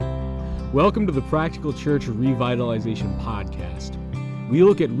Welcome to the Practical Church Revitalization Podcast. We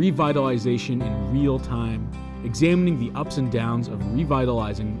look at revitalization in real time, examining the ups and downs of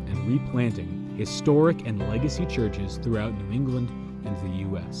revitalizing and replanting historic and legacy churches throughout New England and the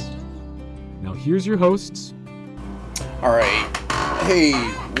U.S. Now here's your hosts. All right. Hey,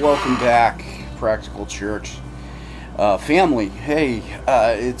 welcome back, Practical Church family. Hey,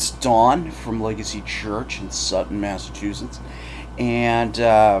 it's Don from Legacy Church in Sutton, Massachusetts. And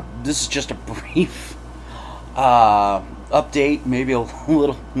this is just a brief update, maybe a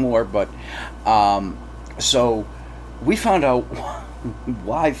little more, but so we found out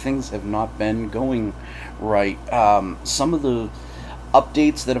why things have not been going right. Some of the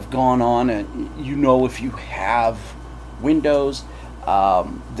updates that have gone on, and if you have Windows,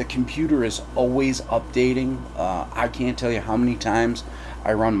 the computer is always updating. I can't tell you how many times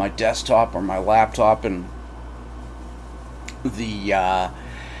I run my desktop or my laptop, and it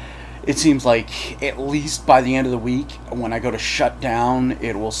seems like at least by the end of the week, when I go to shut down,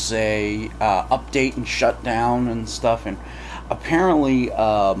 it will say update and shut down and stuff. And apparently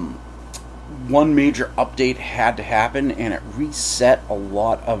one major update had to happen, and it reset a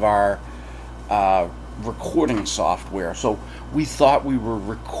lot of our recording software. So we thought we were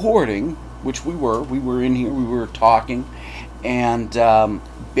recording, which we were in here, we were talking, and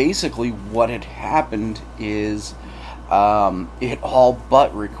basically what had happened is it all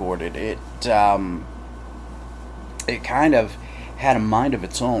but recorded. It kind of had a mind of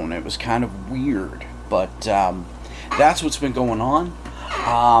its own. It was kind of weird, but that's what's been going on.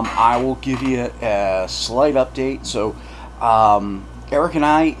 I will give you a slight update. So Eric and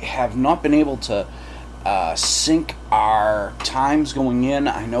I have not been able to sync our times going in.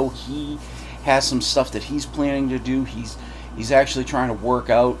 I know he has some stuff that he's planning to do. He's actually trying to work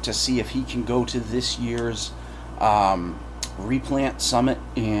out to see if he can go to this year's Replant Summit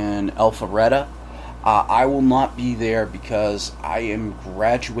in Alpharetta. I will not be there because I am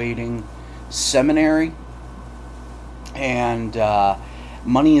graduating seminary, and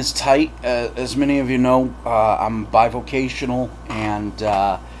money is tight. As many of you know, I'm bivocational, and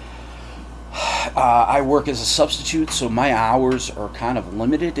I work as a substitute, so my hours are kind of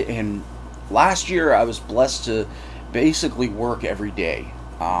limited. And last year I was blessed to basically work every day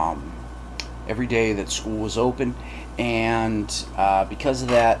that school was open, and because of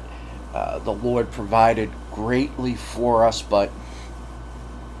that, the Lord provided greatly for us. But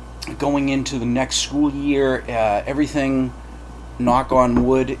going into the next school year, everything, knock on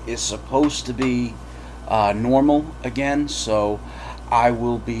wood, is supposed to be normal again. So I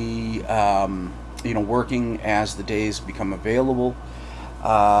will be working as the days become available,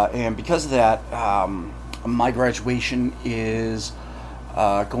 and because of that, my graduation is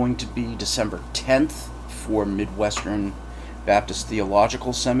going to be December 10th for Midwestern Baptist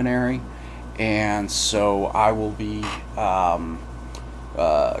Theological Seminary, and so I will be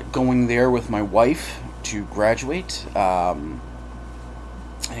going there with my wife to graduate, and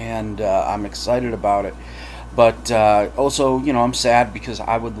I'm excited about it. But also, I'm sad because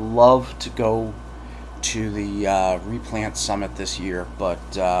I would love to go to the Replant Summit this year,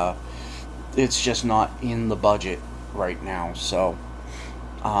 but it's just not in the budget right now. So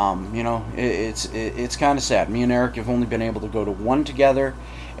it's kind of sad. Me and Eric have only been able to go to one together,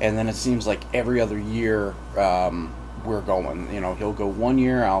 and then it seems like every other year we're going. He'll go one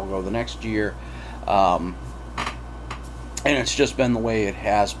year, I'll go the next year, and it's just been the way it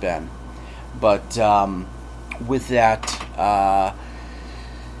has been. But with that,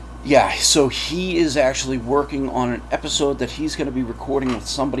 so he is actually working on an episode that he's going to be recording with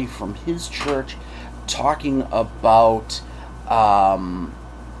somebody from his church, talking about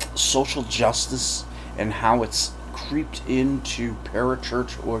social justice and how it's creeped into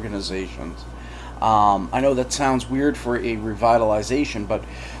parachurch organizations. I know that sounds weird for a revitalization, but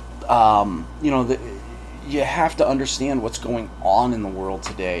you have to understand what's going on in the world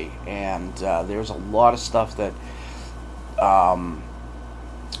today, and there's a lot of stuff that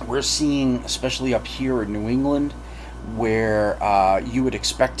we're seeing, especially up here in New England, where you would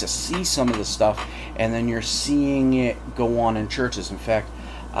expect to see some of the stuff, and then you're seeing it go on in churches. In fact,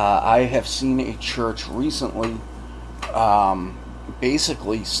 I have seen a church recently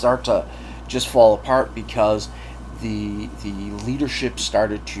basically start to just fall apart because the leadership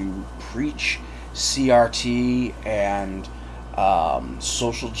started to preach CRT and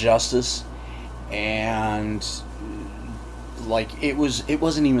social justice, and it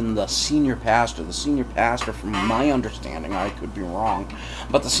wasn't even the senior pastor. The senior pastor, from my understanding, I could be wrong,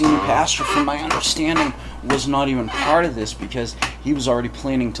 but the senior pastor, from my understanding, was not even part of this because he was already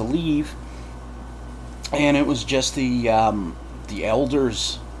planning to leave, and it was just the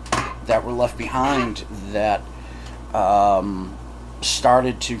elders that were left behind that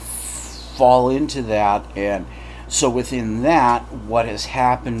started to fall into that. And so within that, what has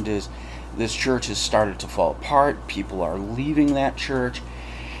happened is this church has started to fall apart. People are leaving that church.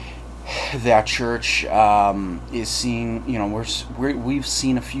 That church is seeing, we've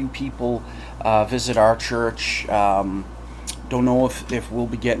seen a few people visit our church. Don't know if we'll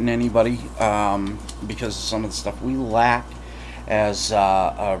be getting anybody because of some of the stuff we lack as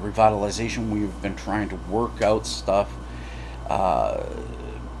revitalization. We've been trying to work out stuff.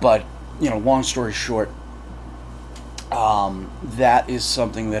 But, long story short, that is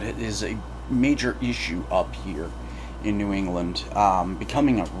something that is a major issue up here in New England,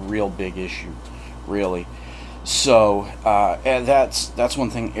 becoming a real big issue, really. So and that's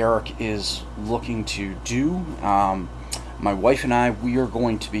one thing Eric is looking to do. My wife and I, we are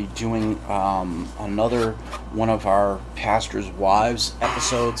going to be doing another one of our Pastor's Wives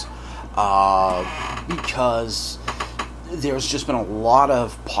episodes because there's just been a lot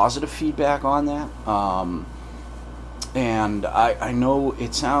of positive feedback on that. And I know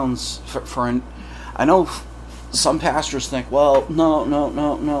it sounds, I know some pastors think, well,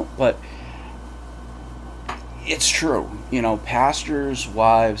 no, but it's true. Pastors'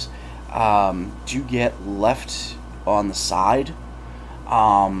 wives do get left on the side.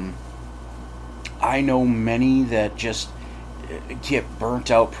 I know many that just get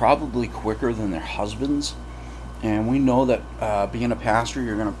burnt out probably quicker than their husbands. And we know that being a pastor,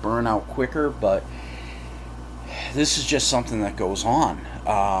 you're going to burn out quicker, but this is just something that goes on.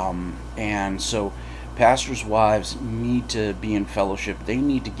 And so pastors' wives need to be in fellowship. They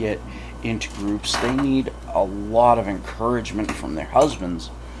need to get into groups. They need a lot of encouragement from their husbands.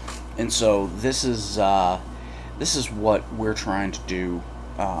 And so this is what we're trying to do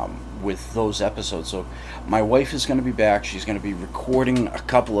with those episodes. So my wife is going to be back. She's going to be recording a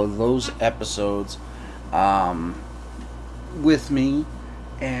couple of those episodes with me.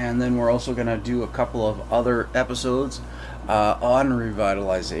 And then we're also going to do a couple of other episodes on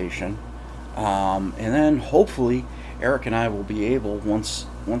revitalization. And then hopefully Eric and I will be able, once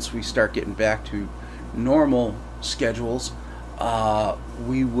we start getting back to normal schedules,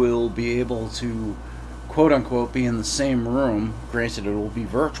 we will be able to, quote unquote, be in the same room. Granted, it will be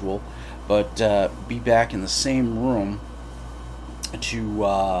virtual, but be back in the same room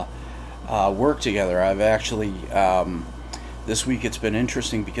to work together. I've actually, this week it's been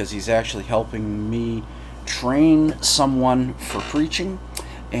interesting because he's actually helping me train someone for preaching,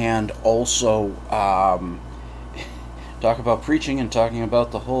 and also talk about preaching and talking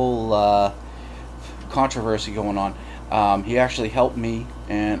about the whole controversy going on. He actually helped me,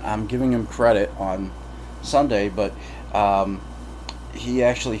 and I'm giving him credit on Sunday, but he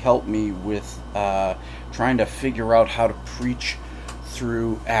actually helped me with trying to figure out how to preach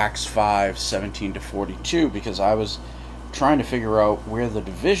through Acts 5:17 to 42, because I was trying to figure out where the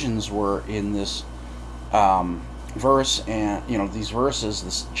divisions were in this verse, and these verses,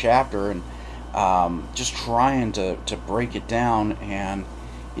 this chapter, and just trying to break it down. And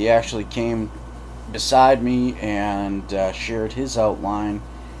he actually came beside me and shared his outline,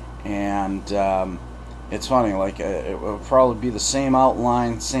 and it's funny, like it will probably be the same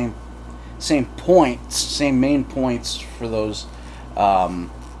outline, same points, same main points for those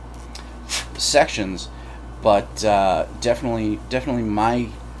sections, but definitely my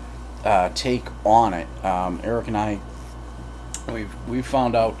take on it. Eric and I, we've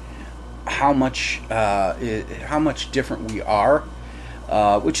found out how much different we are,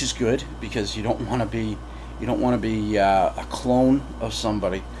 which is good, because you don't want to be a clone of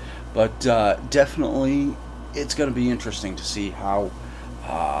somebody. But definitely, it's going to be interesting to see how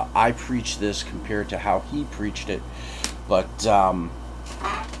I preach this compared to how he preached it. But I've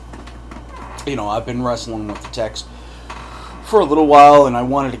been wrestling with the text for a little while, and I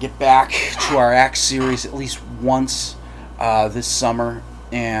wanted to get back to our Acts series at least once this summer.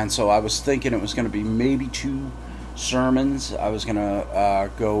 And so I was thinking it was going to be maybe 2 sermons. I was going to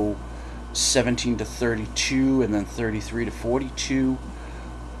go 17 to 32 and then 33 to 42.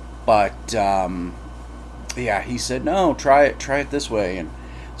 But he said, no, try it this way. And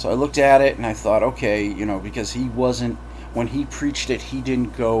so I looked at it and I thought, okay, because when he preached it, he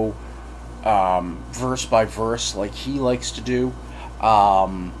didn't go verse by verse like he likes to do.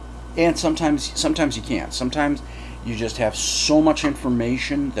 And sometimes you can't. Sometimes you just have so much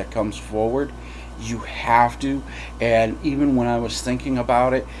information that comes forward. You have to. And even when I was thinking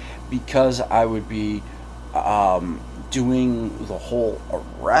about it, because I would be doing the whole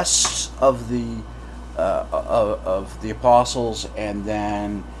arrest of the apostles, and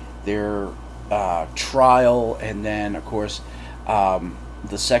then their trial, and then of course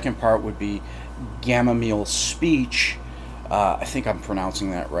The second part would be Gamaliel's speech. I think I'm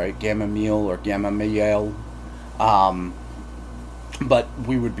pronouncing that right, Gamaliel or Gamaliel. But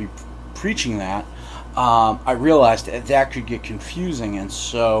we would be preaching that. I realized that could get confusing, and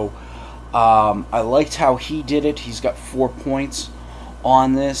so I liked how he did it. He's got 4 points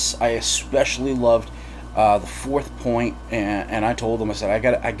on this. I especially loved the fourth point, and I told him, I said,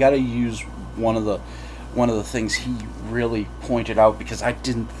 I got to use one of the things he really pointed out, because I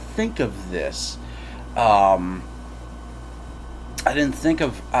didn't think of this. I didn't think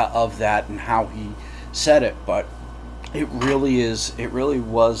of that and how he said it, but it really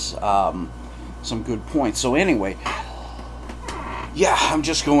was some good points. So anyway, yeah, I'm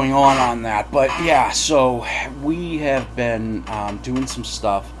just going on that. But yeah, so we have been doing some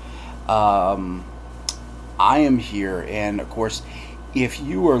stuff. I am here, and of course, if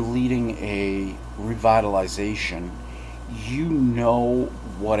you are leading a revitalization, you know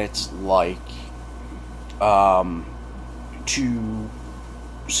what it's like to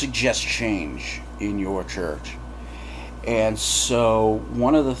suggest change in your church. And so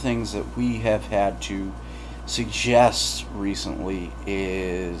one of the things that we have had to suggest recently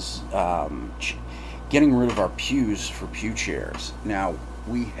is getting rid of our pews for pew chairs. Now,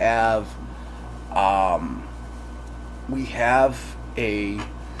 we have a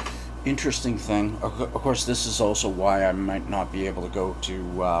interesting thing. Of course, this is also why I might not be able to go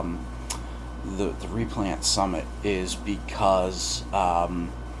to the Replant Summit, is because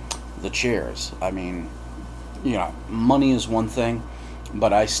the chairs. I mean, money is one thing,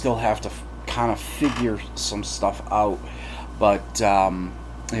 but I still have to kind of figure some stuff out. But I'm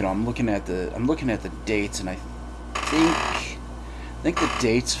looking at the dates, and I think the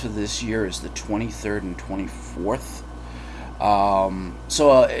dates for this year is the 23rd and 24th.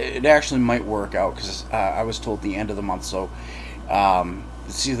 So it actually might work out, because I was told the end of the month, so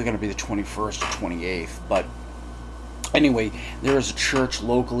it's either going to be the 21st or 28th. But anyway, there is a church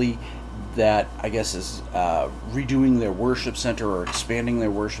locally that I guess is redoing their worship center or expanding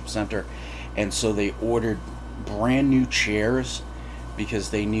their worship center, and so they ordered brand new chairs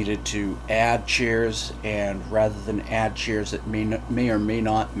because they needed to add chairs, and rather than add chairs that may or may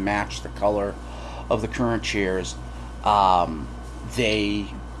not match the color of the current chairs, they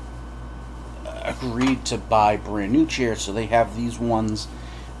agreed to buy brand new chairs. So they have these ones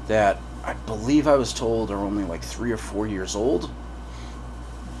that I believe I was told are only like 3 or 4 years old.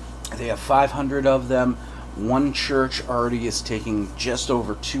 They have 500 of them. One church already is taking just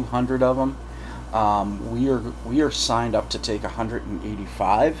over 200 of them. We are signed up to take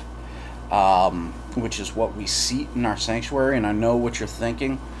 185, which is what we seat in our sanctuary. And I know what you're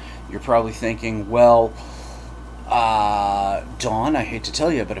thinking. You're probably thinking, well, Don, I hate to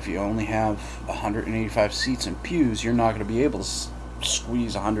tell you, but if you only have 185 seats and pews, you're not going to be able to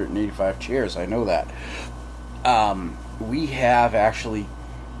squeeze 185 chairs. I know that. We have actually,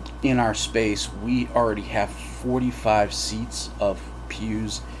 in our space, we already have 45 seats of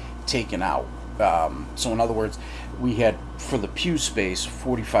pews taken out. So in other words, we had, for the pew space,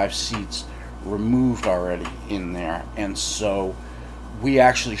 45 seats removed already in there. And so we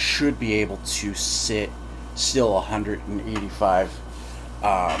actually should be able to sit still 185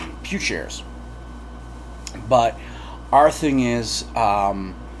 pew chairs. But our thing is,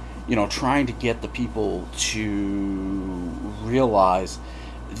 trying to get the people to realize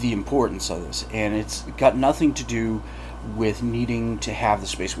the importance of this. And it's got nothing to do with needing to have the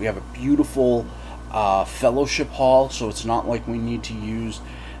space. We have a beautiful fellowship hall, so it's not like we need to use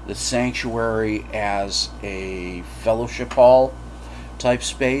the sanctuary as a fellowship hall type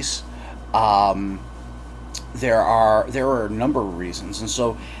space. There are a number of reasons, and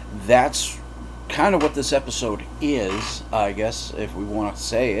so that's kind of what this episode is, I guess, if we want to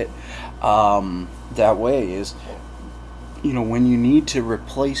say it that way, is when you need to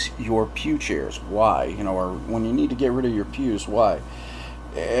replace your pew chairs, why? Or when you need to get rid of your pews, why?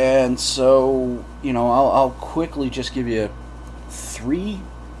 And so, I'll quickly just give you 3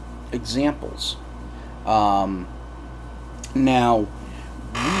 examples. Now,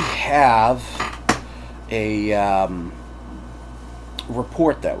 we have a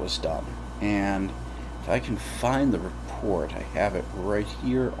report that was done, and if I can find the report, I have it right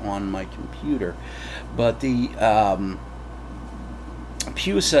here on my computer. But the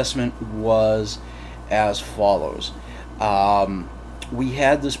pew assessment was as follows. We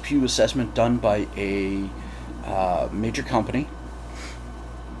had this pew assessment done by a major company,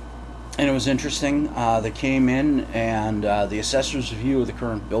 and it was interesting. They came in, and the assessor's review of the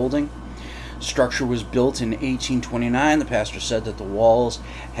current building. Structure was built in 1829. The pastor said that the walls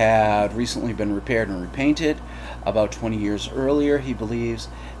had recently been repaired and repainted. About 20 years earlier, he believes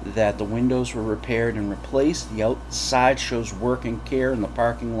that the windows were repaired and replaced. The outside shows work and care in the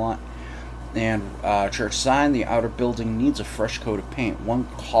parking lot and church sign. The outer building needs a fresh coat of paint. One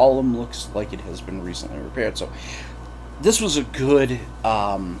column looks like it has been recently repaired. So this was a good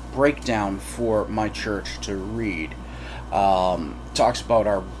breakdown for my church to read. Talks about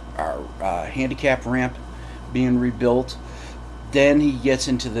our handicap ramp being rebuilt. Then he gets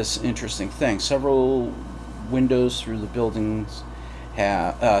into this interesting thing. Several windows through the building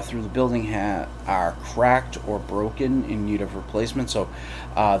are cracked or broken in need of replacement. So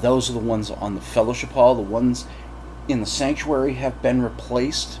those are the ones on the fellowship hall. The ones in the sanctuary have been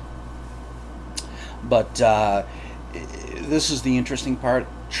replaced. But this is the interesting part.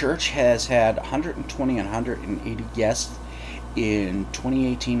 Church has had 120 and 180 guests in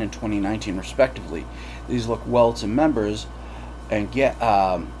 2018 and 2019 respectively. These look well to members and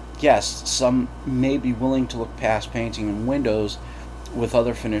guests. Some may be willing to look past painting and windows with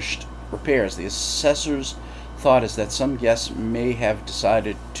other finished repairs. The assessor's thought is that some guests may have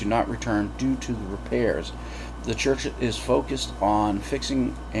decided to not return due to the repairs. The church is focused on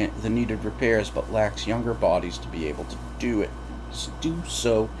fixing the needed repairs but lacks younger bodies to be able to do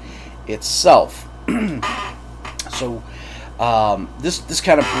so itself. So this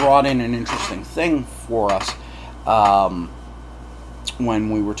kind of brought in an interesting thing for us when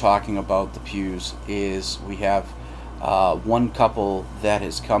we were talking about the pews. Is we have one couple that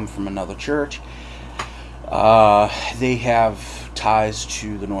has come from another church. They have ties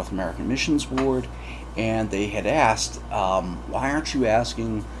to the North American Missions Board, and they had asked, why aren't you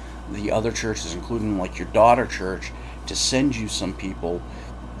asking the other churches, including like your daughter church, to send you some people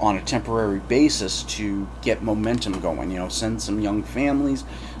on a temporary basis to get momentum going? Send some young families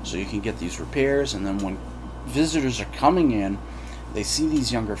so you can get these repairs, and then when visitors are coming in, they see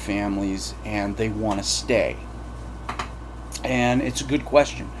these younger families and they want to stay. And it's a good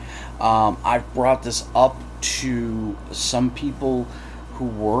question. I've brought this up to some people who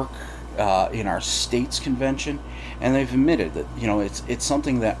work in our state's convention, and they've admitted that it's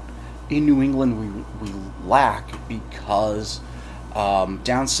something that in New England we lack, because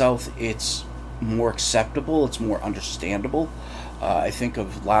down south it's more acceptable, it's more understandable. I think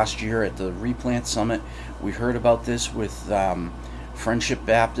of last year at the Replant Summit, we heard about this with Friendship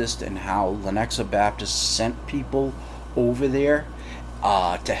Baptist and how Lenexa Baptist sent people over there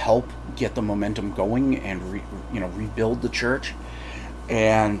to help get the momentum going and rebuild the church.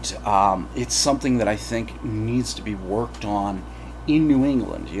 And it's something that I think needs to be worked on in New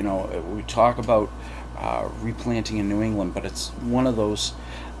England. We talk about replanting in New England, but it's one of those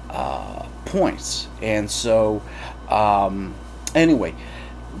points. And so anyway,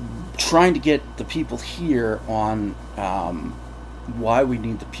 trying to get the people here on why we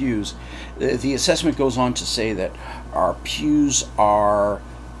need the pews. The assessment goes on to say that our pews are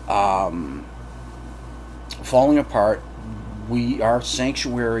falling apart. Our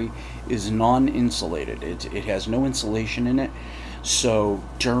sanctuary is non-insulated. It has no insulation in it. So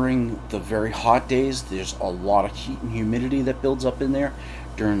during the very hot days, there's a lot of heat and humidity that builds up in there.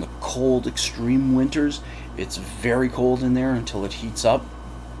 During the cold, extreme winters, it's very cold in there until it heats up.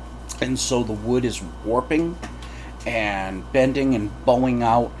 And so the wood is warping and bending and bowing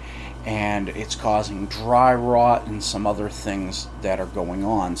out, and it's causing dry rot and some other things that are going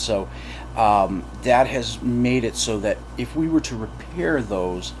on. So that has made it so that if we were to repair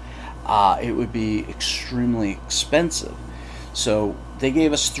those, it would be extremely expensive. So they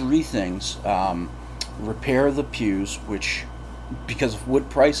gave us three things. Repair the pews, which, because of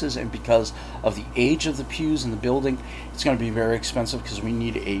wood prices and because of the age of the pews in the building, it's going to be very expensive, because we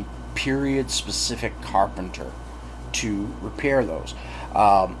need a period-specific carpenter to repair those.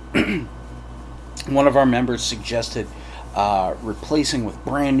 One of our members suggested replacing with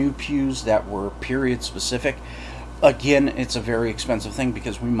brand new pews that were period specific. Again, it's a very expensive thing,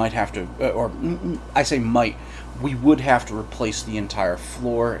 because we might have to, or I say might, we would have to replace the entire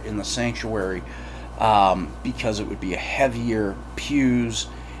floor in the sanctuary, because it would be a heavier pews,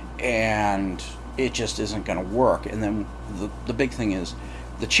 and it just isn't going to work. And then the big thing is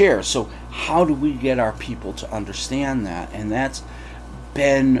the chairs. So how do we get our people to understand that? And that's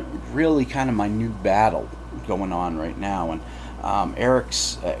been really kind of my new battle going on right now. And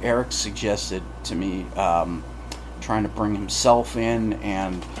Eric suggested to me trying to bring himself in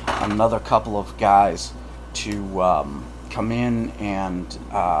and another couple of guys to come in and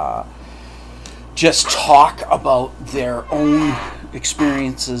just talk about their own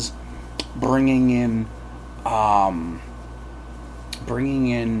experiences bringing in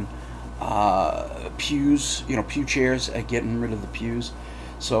pews, pew chairs, getting rid of the pews.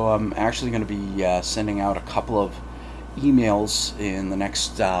 So I'm actually going to be sending out a couple of emails in the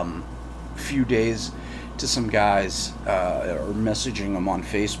next few days to some guys, or messaging them on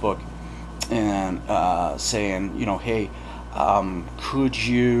Facebook and saying, hey, could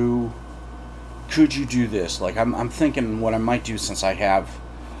you do this? Like, I'm thinking what I might do, since I have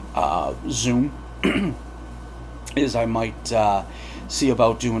Zoom, is I might see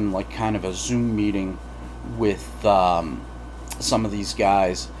about doing like kind of a Zoom meeting with some of these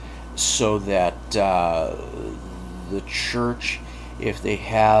guys, so that the church, if they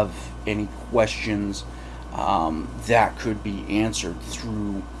have any questions, that could be answered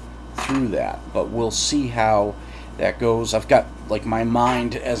through that. But we'll see how that goes. I've got like my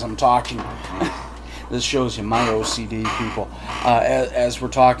mind as I'm talking. This shows you my OCD, people. As we're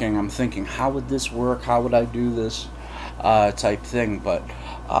talking, I'm thinking, how would this work? How would I do this type thing? But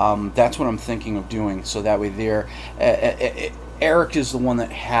that's what I'm thinking of doing. So that way there, Eric is the one that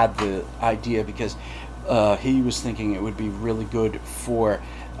had the idea, because he was thinking it would be really good for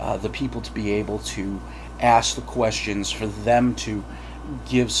the people to be able to ask the questions, for them to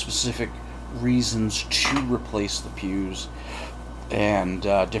give specific reasons to replace the pews and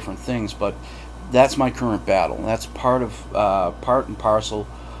different things. But that's my current battle. That's part and parcel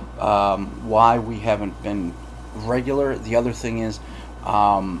why we haven't been regular. The other thing is,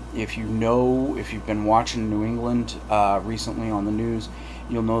 if you've been watching New England recently on the news,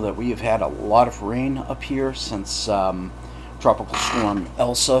 you'll know that we have had a lot of rain up here since Tropical Storm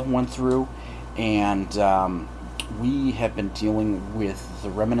Elsa went through, and we have been dealing with the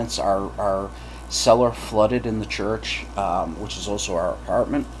remnants. Our cellar flooded in the church, which is also our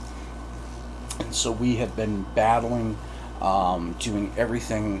apartment. And so we have been battling, doing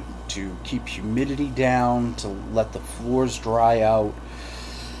everything to keep humidity down, to let the floors dry out,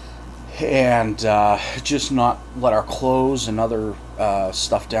 and just not let our clothes and other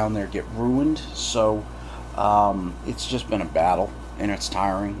stuff down there get ruined. So it's just been a battle, and it's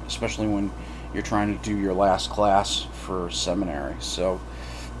tiring, especially when you're trying to do your last class for seminary. So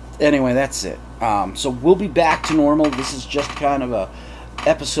anyway, that's it. So we'll be back to normal. This is just kind of a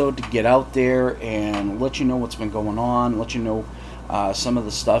episode to get out there and let you know what's been going on, let you know some of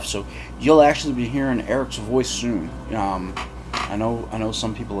the stuff. So you'll actually be hearing Eric's voice soon. I know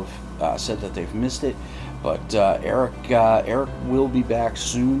some people have said that they've missed it, but Eric will be back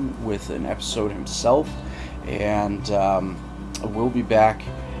soon with an episode himself, and we'll be back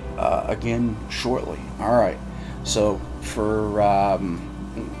again shortly. All right. So for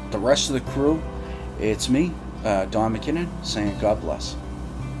the rest of the crew, it's me, Don McKinnon, saying God bless.